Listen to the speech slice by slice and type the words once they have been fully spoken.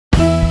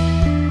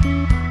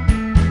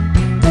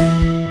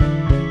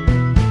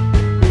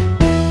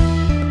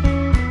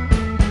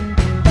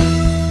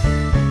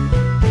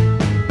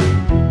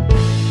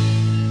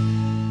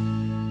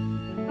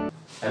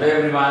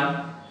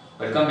everyone,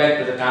 welcome back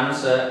to the Kanu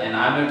sir, and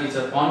I am your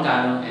teacher Pawan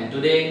Kanu, and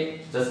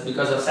today just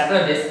because of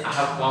Saturdays I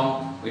have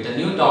come with a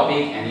new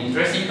topic, an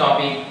interesting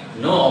topic,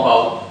 know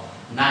about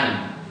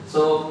 9.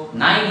 So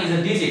 9 is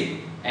a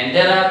digit and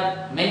there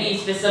are many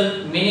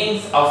special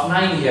meanings of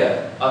 9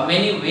 here, or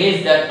many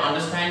ways that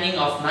understanding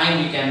of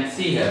 9 we can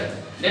see here.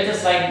 Let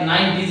us write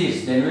 9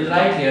 digits, then we will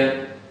write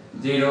here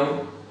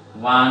 0,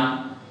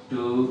 1,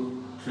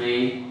 2,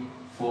 3,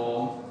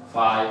 4,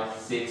 5,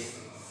 6,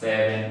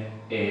 7,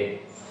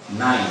 8,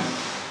 9.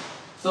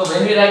 So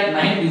when we write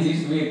 9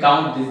 digits, we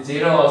count this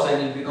 0 also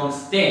and it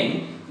becomes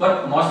 10.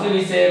 But mostly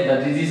we say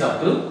the digits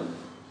up to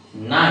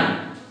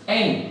 9.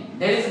 And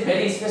there is a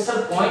very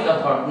special point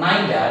about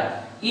 9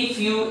 that if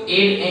you add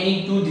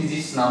any 2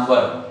 digits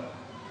number,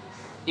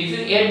 if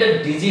you add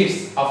the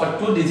digits of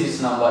a 2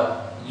 digits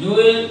number, you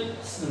will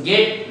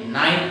get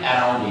 9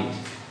 around it.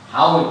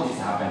 How it is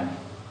happen?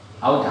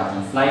 How it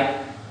happens?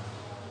 Like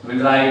we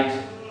will write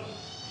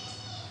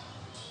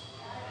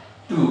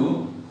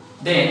 2,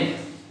 then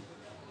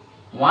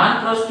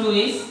 1 plus 2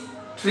 is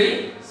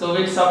 3, so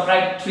we will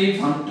subtract 3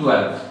 from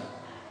 12.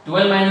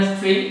 12 minus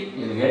 3,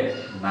 you will get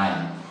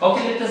 9.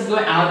 Okay, let us go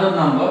another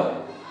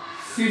number,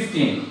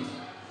 15.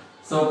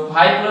 So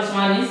 5 plus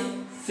 1 is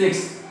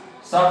 6.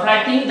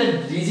 Subtracting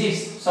the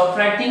digits,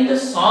 subtracting the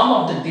sum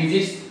of the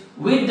digits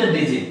with the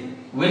digit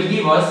will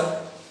give us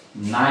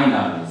 9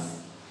 always.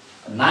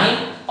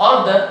 9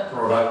 or the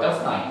product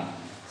of 9.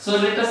 So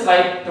let us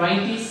write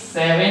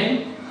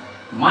 27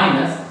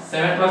 minus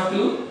 7 plus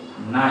 2,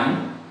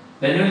 9.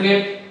 Then you will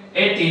get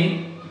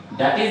 18,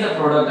 that is the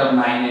product of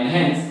 9, and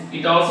hence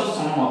it also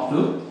sum up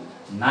to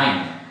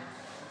 9.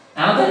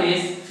 Another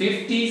is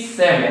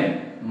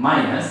 57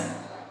 minus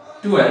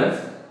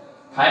 12.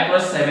 5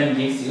 plus 7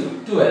 gives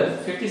you 12.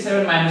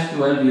 57 minus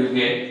 12 you will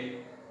get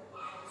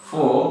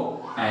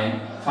 4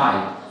 and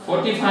 5.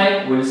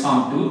 45 will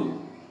sum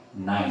to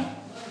 9.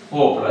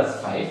 4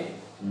 plus 5,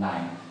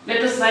 9.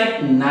 Let us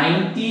write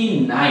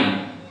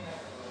 99.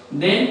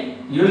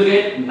 Then you will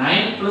get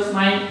 9 plus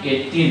 9,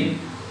 18.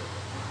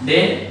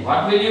 Then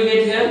what will you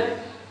get here?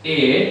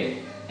 8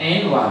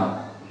 and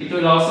 1. It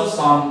will also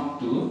sum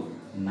to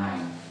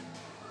 9.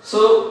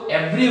 So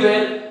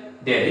everywhere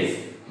there is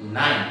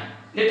 9.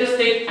 Let us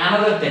take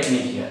another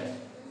technique here.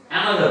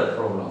 Another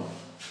problem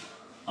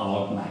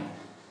about 9.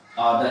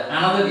 Or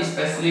another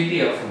speciality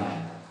of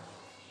 9.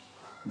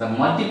 The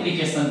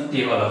multiplication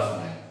table of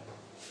 9.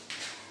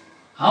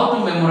 How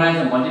to memorize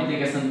the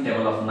multiplication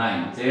table of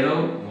 9?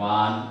 0,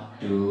 1,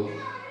 2,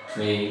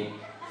 3,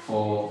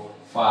 4,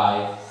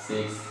 5,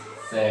 6,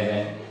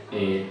 7,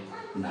 8,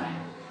 9.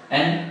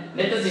 And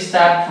let us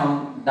start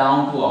from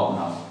down to up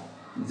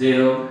now.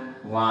 0,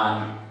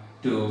 1,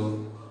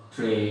 2,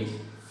 3,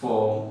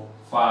 4,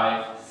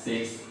 5,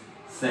 6,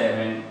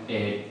 7,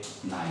 8,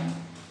 9.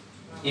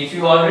 If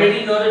you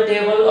already know the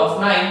table of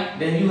 9,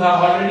 then you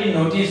have already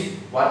noticed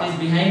what is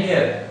behind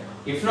here.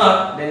 If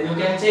not, then you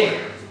can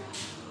check.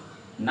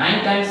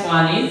 9 times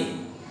 1 is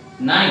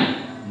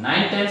 9.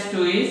 9 times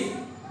 2 is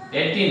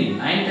 18.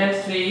 9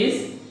 times 3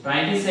 is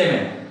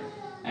 27.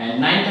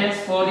 And 9 times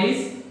 4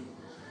 is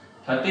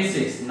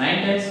 36.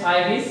 9 times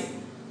 5 is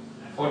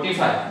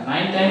 45.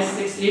 9 times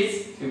 6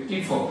 is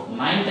 54.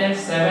 9 times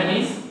 7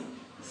 is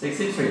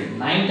 63.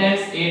 9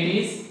 times 8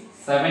 is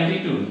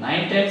 72.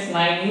 9 times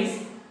 9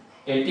 is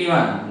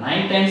 81.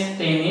 9 times 10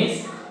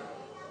 is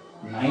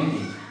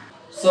 90.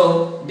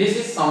 So this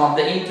is some of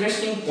the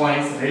interesting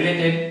points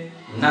related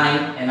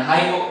 9, and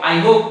I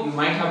hope you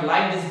might have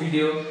liked this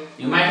video.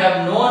 You might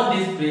have known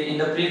this in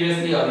the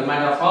previously, or you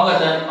might have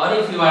forgotten, or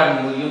if you are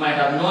new, you might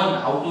have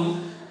known how to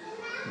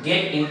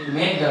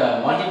make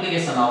the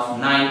multiplication of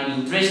 9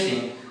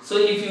 interesting. So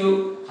if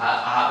you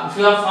have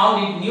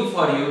found it new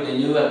for you,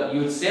 then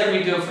you share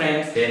with your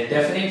friends. Then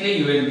definitely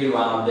you will be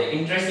one of the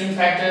interesting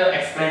factor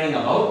explaining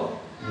about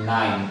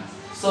 9.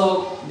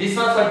 So this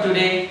was for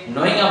today,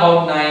 knowing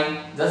about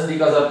 9, just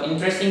because of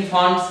interesting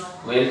fonts.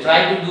 We will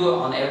try to do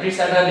on every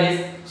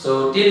Saturdays.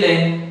 So till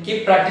then,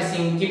 keep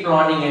practicing, keep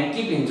learning and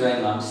keep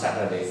enjoying on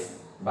Saturdays.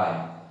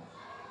 Bye.